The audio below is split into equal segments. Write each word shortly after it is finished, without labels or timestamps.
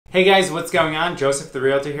Hey guys, what's going on? Joseph the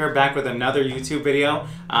Realtor here, back with another YouTube video.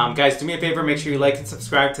 Guys, do me a favor, make sure you like and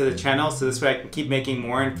subscribe to the channel so this way I can keep making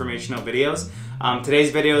more informational videos.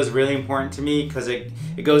 Today's video is really important to me because it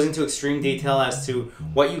goes into extreme detail as to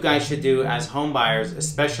what you guys should do as home buyers,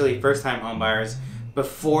 especially first-time home buyers,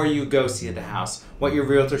 before you go see the house. What your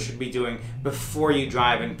realtor should be doing before you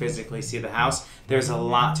drive and physically see the house. There's a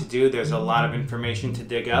lot to do. There's a lot of information to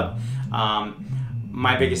dig up.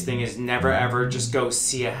 My biggest thing is never ever just go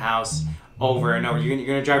see a house over and over. You're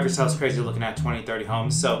gonna drive yourselves crazy looking at 20, 30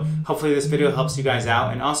 homes. So hopefully this video helps you guys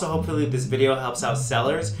out, and also hopefully this video helps out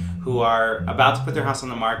sellers who are about to put their house on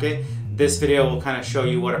the market. This video will kind of show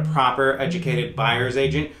you what a proper educated buyer's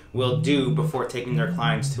agent will do before taking their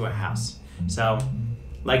clients to a house. So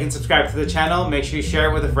like and subscribe to the channel, make sure you share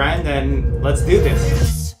it with a friend, and let's do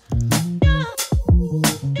this.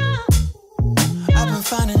 I've been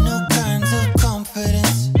finding all kinds of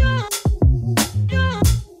confidence.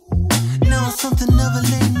 Now it's something of a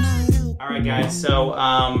late night. Alright guys, so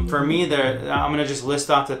for me, I'm going to just list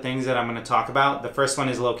off the things that I'm going to talk about. The first one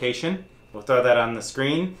is location. We'll throw that on the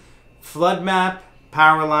screen. Flood map,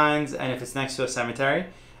 power lines, and if it's next to a cemetery.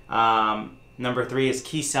 Number 3 is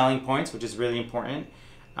key selling points, which is really important.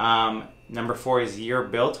 Number 4 is year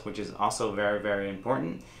built, which is also very, very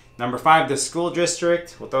important. Number 5, the school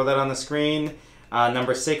district. We'll throw that on the screen.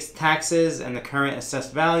 Number 6, taxes and the current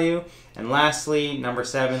assessed value. And lastly, number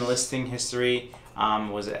 7, listing history.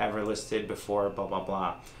 Was it ever listed before, blah, blah,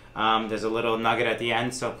 blah. There's a little nugget at the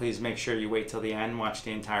end, so please make sure you wait till the end, watch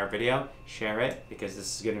the entire video, share it, because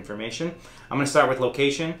this is good information. I'm going to start with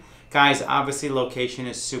location. Guys, obviously location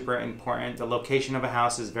is super important. The location of a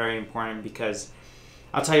house is very important because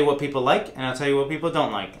I'll tell you what people like and I'll tell you what people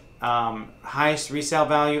don't like. Highest resale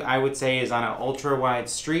value, I would say, is on an ultra-wide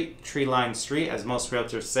street, tree-lined street, as most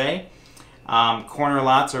realtors say. Corner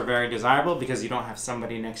lots are very desirable because you don't have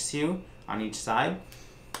somebody next to you on each side.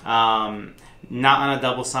 Not on a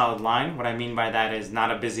double solid line. What I mean by that is not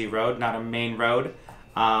a busy road, not a main road,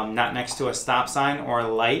 not next to a stop sign or a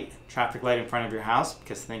light, traffic light in front of your house,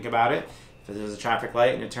 because think about it. If there's a traffic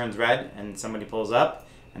light and it turns red and somebody pulls up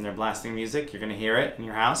and they're blasting music, you're going to hear it in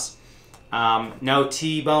your house. No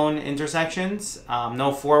T-bone intersections,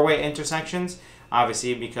 no four-way intersections,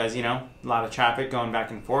 obviously, because, you know, a lot of traffic going back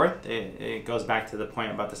and forth. It goes back to the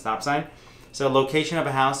point about the stop sign. So location of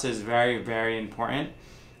a house is very, very important.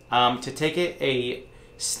 To take it a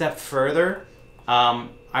step further,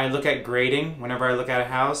 I look at grading whenever I look at a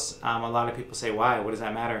house. A lot of people say, why? What does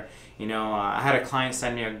that matter? You know, I had a client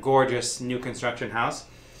send me a gorgeous new construction house,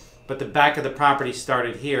 but the back of the property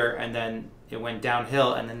started here and then it went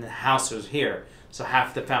downhill and then the house was here. So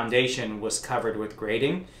half the foundation was covered with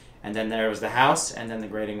grading, and then there was the house and then the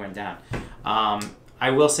grading went down. I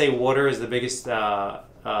will say water is the biggest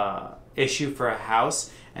issue for a house,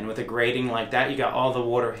 and with a grading like that, you got all the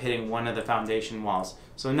water hitting one of the foundation walls.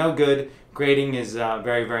 So no good. Grading is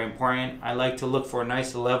very, very important. I like to look for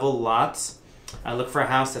nice level lots. I look for a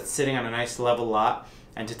house that's sitting on a nice level lot,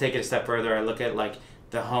 and to take it a step further, I look at like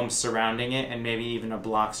the homes surrounding it and maybe even a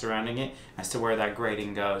block surrounding it as to where that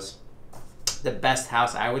grading goes. The best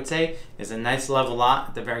house, I would say, is a nice level lot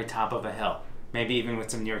at the very top of a hill, maybe even with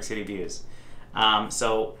some New York City views.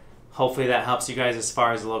 So hopefully that helps you guys as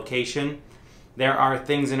far as location. There are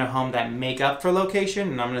things in a home that make up for location,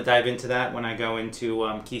 and I'm going to dive into that when I go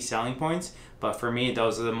into key selling points. But for me,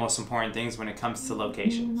 those are the most important things when it comes to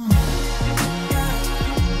location.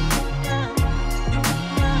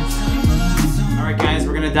 Alright guys,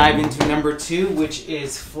 we're going to dive into number 2, which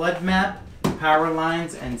is flood map, power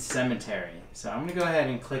lines, and cemetery. So I'm going to go ahead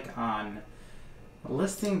and click on a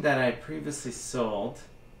listing that I previously sold.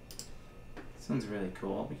 This one's really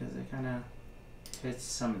cool because it kind of fits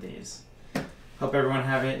some of these. Hope everyone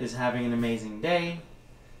is having an amazing day.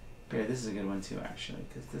 Here, this is a good one too, actually,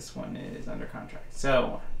 because this one is under contract.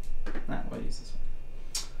 So, we'll use this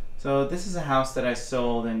one. So this is a house that I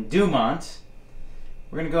sold in Dumont.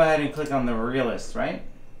 We're going to go ahead and click on the realist, right?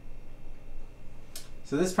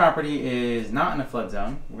 So this property is not in a flood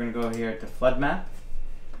zone. We're going to go here to flood map.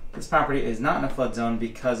 This property is not in a flood zone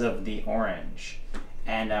because of the orange.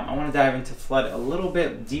 And I want to dive into flood a little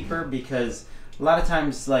bit deeper because a lot of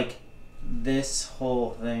times, like, this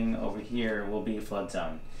whole thing over here will be a flood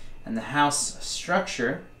zone. And the house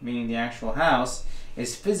structure, meaning the actual house,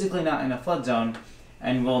 is physically not in a flood zone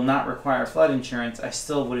and will not require flood insurance. I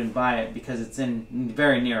still wouldn't buy it because it's in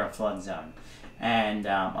very near a flood zone. And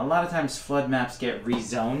a lot of times flood maps get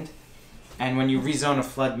rezoned. And when you rezone a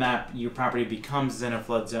flood map, your property becomes in a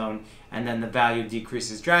flood zone, and then the value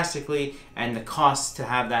decreases drastically, and the cost to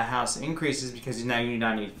have that house increases because now you do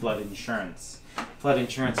not need flood insurance. Flood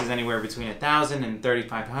insurance is anywhere between $1,000 and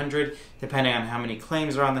 $3,500, depending on how many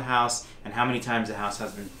claims are on the house and how many times the house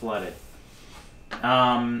has been flooded.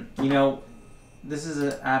 You know, this is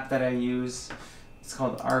an app that I use. It's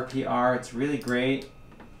called RPR. It's really great.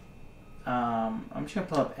 I'm just gonna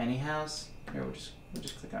pull up any house. Here, we'll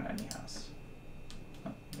just click on any house.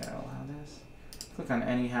 Oh, you gotta allow this. Click on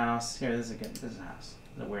any house. Here, this is a house.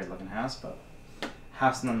 It's a weird looking house, but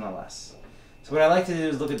house nonetheless. So what I like to do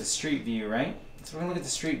is look at the street view, right? So we're gonna look at the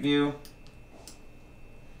street view.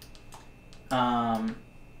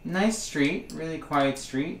 Nice street, really quiet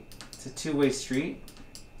street. It's a two-way street,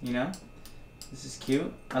 you know. This is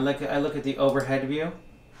cute. I look at the overhead view.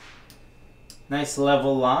 Nice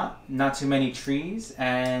level lot, not too many trees,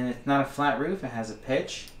 and it's not a flat roof. It has a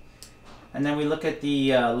pitch. And then we look at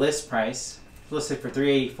the list price, listed for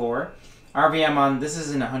 $384. RVM on this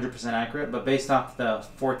isn't 100% accurate, but based off the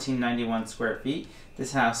 1491 square feet,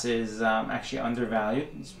 this house is actually undervalued.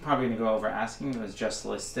 It's probably going to go over asking. It was just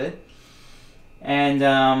listed. And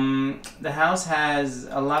the house has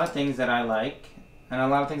a lot of things that I like and a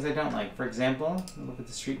lot of things I don't like. For example, look at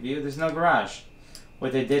the street view. There's no garage.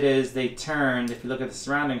 What they did is they turned, if you look at the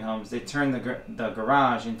surrounding homes, they turned the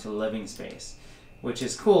garage into living space, which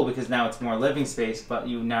is cool because now it's more living space, but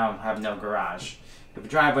you now have no garage. You have a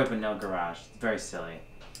driveway but no garage. It's very silly.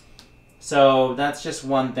 So that's just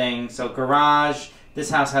one thing. So garage, this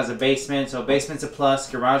house has a basement, so basement's a plus,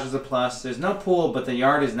 garage is a plus. There's no pool, but the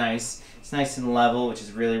yard is nice. It's nice and level, which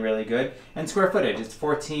is really, really good. And square footage, it's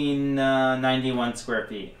 1491 square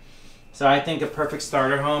feet. So I think a perfect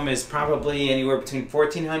starter home is probably anywhere between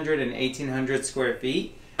 1,400 and 1,800 square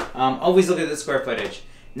feet. Always look at the square footage.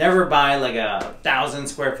 Never buy like a 1,000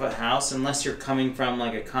 square foot house unless you're coming from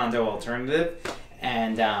like a condo alternative.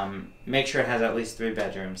 And make sure it has at least 3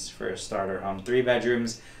 bedrooms for a starter home. 3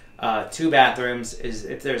 bedrooms, 2 bathrooms.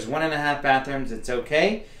 If there's 1.5 bathrooms, it's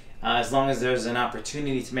okay. As long as there's an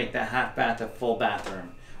opportunity to make that half bath a full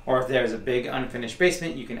bathroom. Or if there's a big unfinished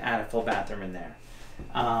basement, you can add a full bathroom in there.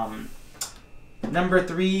 Number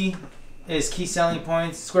 3 is key selling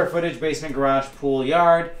points. Square footage, basement, garage, pool,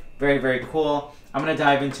 yard. Very, very cool. I'm going to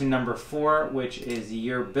dive into number 4, which is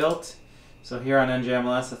year built. So here on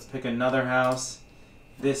NJMLS, let's pick another house.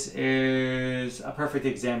 This is a perfect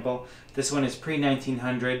example. This one is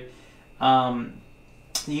pre-1900.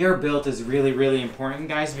 The year built is really, really important,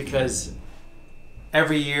 guys, because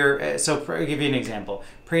every year, so I'll give you an example.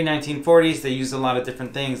 Pre-1940s, they used a lot of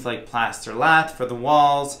different things like plaster lath for the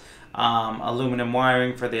walls, aluminum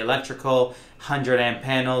wiring for the electrical, 100 amp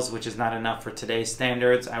panels, which is not enough for today's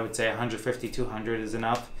standards. I would say 150, 200 is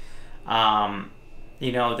enough.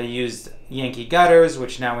 You know, they used Yankee gutters,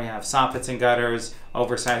 which now we have soffits and gutters,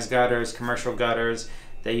 oversized gutters, commercial gutters.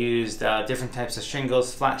 They used different types of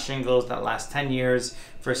shingles, flat shingles that last 10 years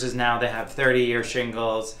versus now they have 30-year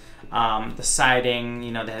shingles. The siding,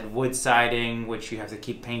 you know, they had wood siding, which you have to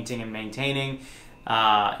keep painting and maintaining.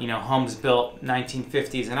 You know, homes built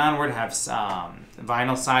 1950s and onward have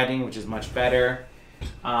vinyl siding, which is much better.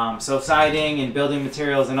 So siding and building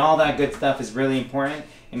materials and all that good stuff is really important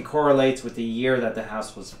and correlates with the year that the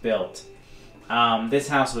house was built. This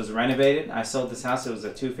house was renovated. I sold this house. It was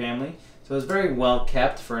a 2-family. So it was very well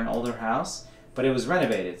kept for an older house, but it was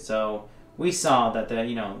renovated. So we saw that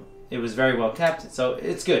it was very well kept. So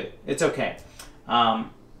it's good. It's okay. I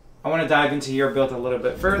want to dive into year built a little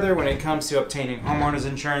bit further when it comes to obtaining homeowners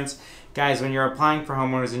insurance. Guys, when you're applying for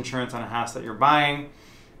homeowners insurance on a house that you're buying,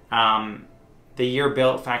 the year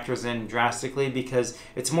built factors in drastically because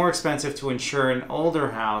it's more expensive to insure an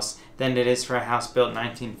older house than it is for a house built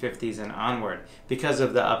 1950s and onward because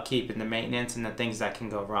of the upkeep and the maintenance and the things that can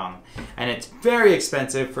go wrong. And it's very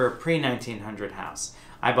expensive for a pre-1900 house.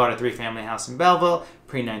 I bought a 3-family house in Belleville,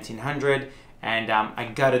 pre-1900, and I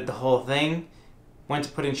gutted the whole thing. Went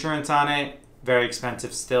to put insurance on it, very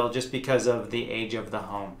expensive still just because of the age of the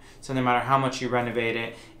home. So no matter how much you renovate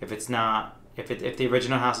it, if the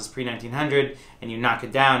original house is pre-1900 and you knock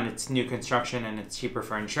it down, it's new construction and it's cheaper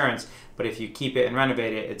for insurance. But if you keep it and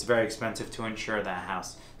renovate it, it's very expensive to insure that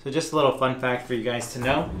house. So just a little fun fact for you guys to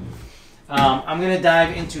know. I'm going to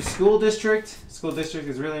dive into school district. School district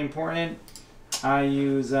is really important. I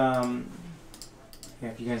use, here,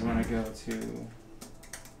 if you guys want to go to,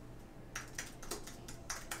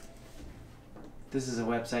 this is a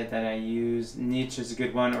website that I use. Niche is a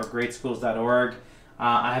good one, or greatschools.org.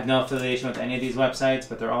 I have no affiliation with any of these websites,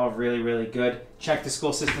 but they're all really, really good. Check the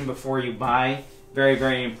school system before you buy. Very,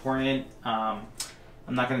 very important. I'm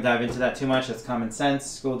not going to dive into that too much. That's common sense.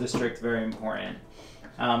 School district, very important.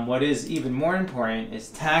 What is even more important is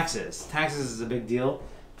taxes. Taxes is a big deal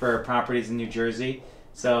for properties in New Jersey.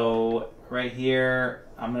 So right here,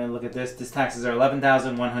 I'm going to look at this. These taxes are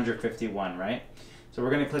 $11,151, right? So we're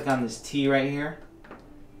going to click on this T right here.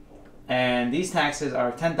 And these taxes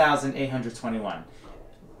are $10,821.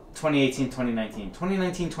 2018, 2019.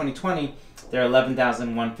 2019, 2020, they're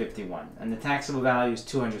 $11,151. And the taxable value is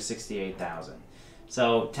 $268,000.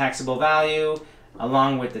 So taxable value,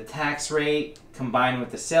 along with the tax rate, combined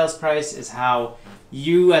with the sales price, is how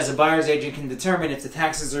you as a buyer's agent can determine if the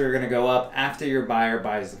taxes are going to go up after your buyer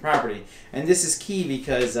buys the property. And this is key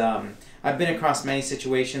because I've been across many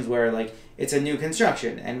situations where like it's a new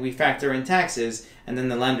construction and we factor in taxes and then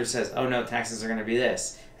the lender says, oh no, taxes are going to be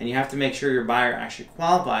this. And you have to make sure your buyer actually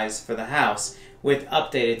qualifies for the house with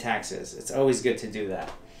updated taxes. It's always good to do that.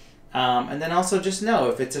 And then also just know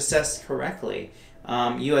if it's assessed correctly.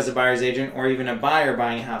 You as a buyer's agent or even a buyer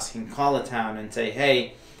buying a house can call a town and say,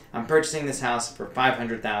 hey, I'm purchasing this house for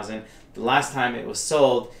 $500,000. The last time it was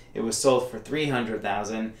sold for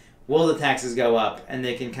 $300,000. Will the taxes go up? And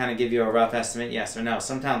they can kind of give you a rough estimate, yes or no.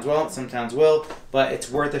 Some towns won't, some towns will, but it's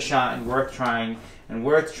worth a shot and worth trying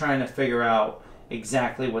to figure out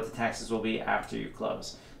exactly what the taxes will be after you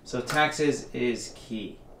close. So taxes is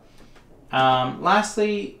key.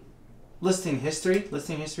 Lastly, listing history.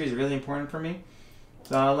 Listing history is really important for me.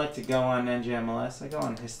 So I like to go on NJMLS. I go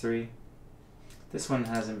on history. This one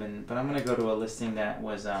hasn't been, but I'm going to go to a listing that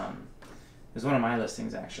was one of my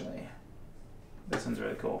listings actually. This one's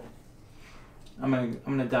really cool. I'm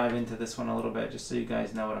gonna dive into this one a little bit just so you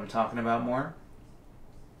guys know what I'm talking about more.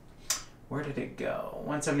 Where did it go?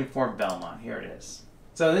 174 Belmont. Here it is.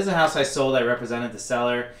 So this is a house I sold. I represented the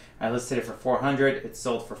seller. I listed it for $400. It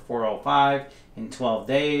sold for $405 in 12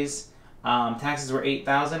 days. Taxes were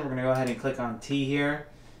 $8,000. We're gonna go ahead and click on T here.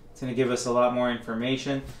 It's gonna give us a lot more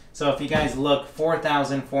information. So if you guys look,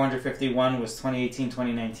 $4,451 was 2018,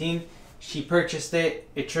 2019. She purchased it.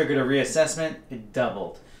 It triggered a reassessment. It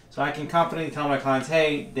doubled. So I can confidently tell my clients,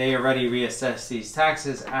 hey, they already reassessed these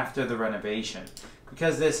taxes after the renovation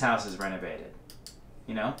because this house is renovated,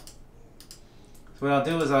 you know? So what I'll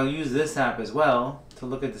do is I'll use this app as well to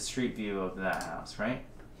look at the street view of that house, right?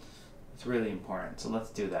 It's really important. So let's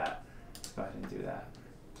do that. Let's go ahead and do that.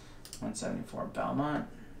 174 Belmont.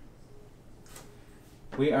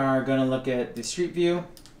 We are going to look at the street view.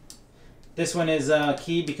 This one is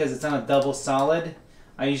key because it's on a double solid.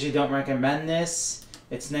 I usually don't recommend this.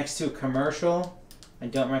 It's next to a commercial. I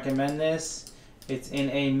don't recommend this. It's in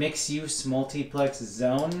a mixed-use multiplex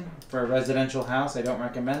zone for a residential house. I don't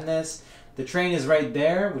recommend this. The train is right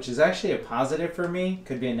there, which is actually a positive for me.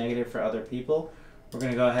 Could be a negative for other people. We're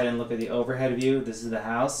going to go ahead and look at the overhead view. This is the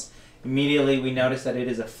house. Immediately we notice that it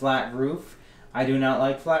is a flat roof. I do not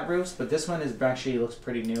like flat roofs, but this one is actually looks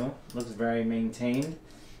pretty new. Looks very maintained.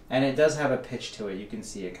 And it does have a pitch to it. You can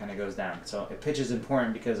see it kind of goes down. So a pitch is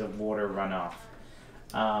important because of water runoff.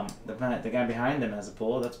 The guy behind them has a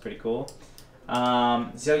pool. That's pretty cool.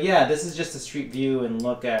 So yeah, this is just a street view and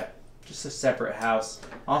look at just a separate house.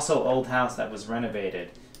 Also old house that was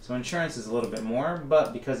renovated. So insurance is a little bit more,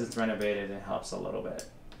 but because it's renovated, it helps a little bit.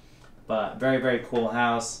 But very, very cool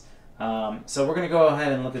house. So we're going to go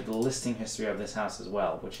ahead and look at the listing history of this house as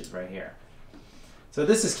well, which is right here. So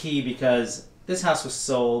this is key because this house was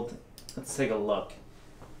sold. Let's take a look.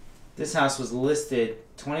 This house was listed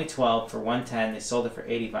 2012 for $110. They sold it for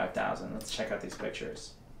 $85,000. Let's check out these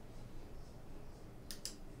pictures.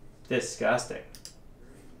 Disgusting.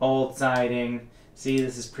 Old siding. See,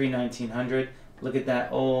 this is pre-1900. Look at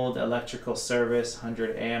that old electrical service,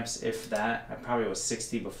 100 amps, if that. I probably was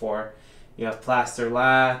 60 before. You have plaster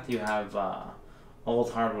lath. You have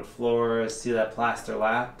old hardwood floors. See that plaster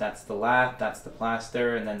lath? That's the lath. That's the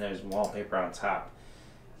plaster. And then there's wallpaper on top.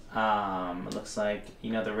 It looks like,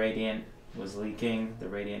 you know, the radiant was leaking, the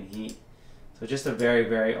radiant heat. So just a very,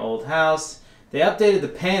 very old house. They updated the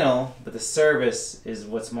panel, but the service is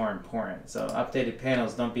what's more important. So updated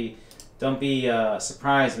panels, don't be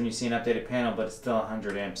surprised when you see an updated panel, but it's still a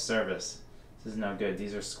 100 amp service. This is no good.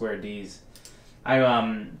 These are square Ds.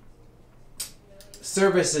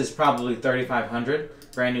 Service is probably $3,500,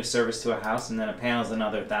 brand new service to a house, and then a panel is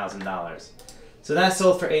another $1,000. So that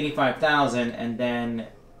sold for $85,000, and then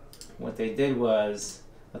what they did was,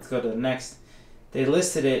 let's go to the next. They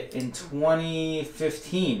listed it in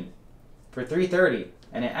 2015 for $330,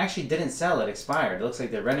 and it actually didn't sell. It expired. It looks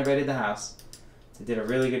like they renovated the house. They did a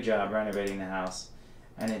really good job renovating the house,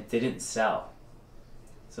 and it didn't sell.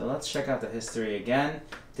 So let's check out the history again.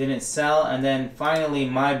 Didn't sell, and then finally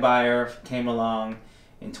my buyer came along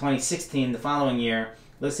in 2016, the following year,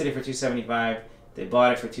 listed it for $275. They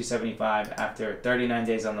bought it for $275 after 39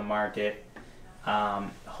 days on the market.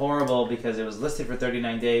 Horrible because it was listed for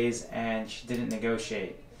 39 days and she didn't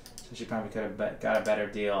negotiate. So she probably could have got a better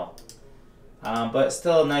deal. But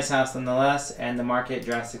still a nice house nonetheless, and the market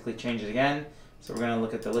drastically changes again. So we're going to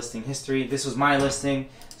look at the listing history. This was my listing,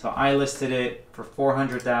 so I listed it for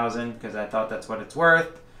 $400,000 because I thought that's what it's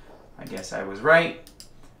worth. I guess I was right.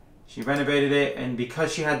 She renovated it, and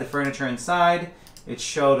because she had the furniture inside, it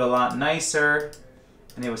showed a lot nicer,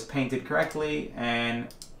 and it was painted correctly, and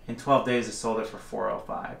in 12 days it sold it for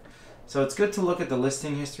 $405,000. So it's good to look at the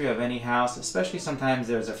listing history of any house, especially sometimes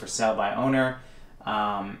there's a for sale by owner,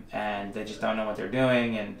 and they just don't know what they're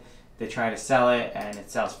doing, and they try to sell it, and it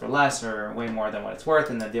sells for less or way more than what it's worth,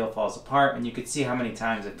 and the deal falls apart, and you could see how many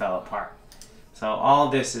times it fell apart. So all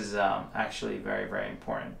of this is actually very, very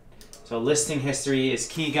important. So listing history is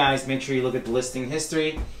key, guys. Make sure you look at the listing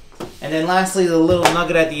history. And then lastly, the little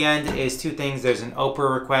nugget at the end is two things. There's an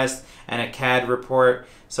OPRA request and a CAD report.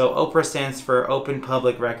 So OPRA stands for Open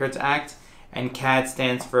Public Records Act, and CAD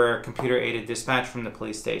stands for Computer Aided Dispatch from the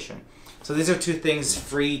police station. So these are two things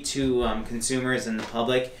free to consumers and the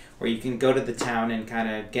public, where you can go to the town and kind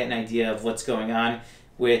of get an idea of what's going on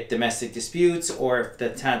with domestic disputes, or if the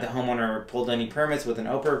homeowner pulled any permits with an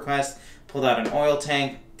OPRA request, pulled out an oil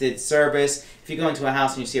tank, did service. If you go into a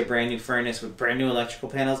house and you see a brand new furnace with brand new electrical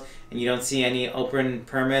panels and you don't see any open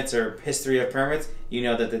permits or history of permits, you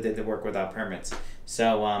know that they did the work without permits.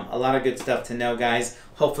 So a lot of good stuff to know, guys.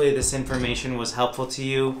 Hopefully this information was helpful to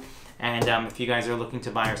you. And if you guys are looking to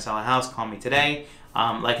buy or sell a house, call me today.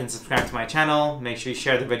 Like and subscribe to my channel. Make sure you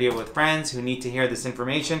share the video with friends who need to hear this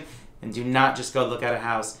information. And do not just go look at a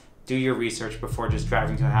house. Do your research before just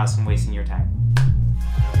driving to a house and wasting your time.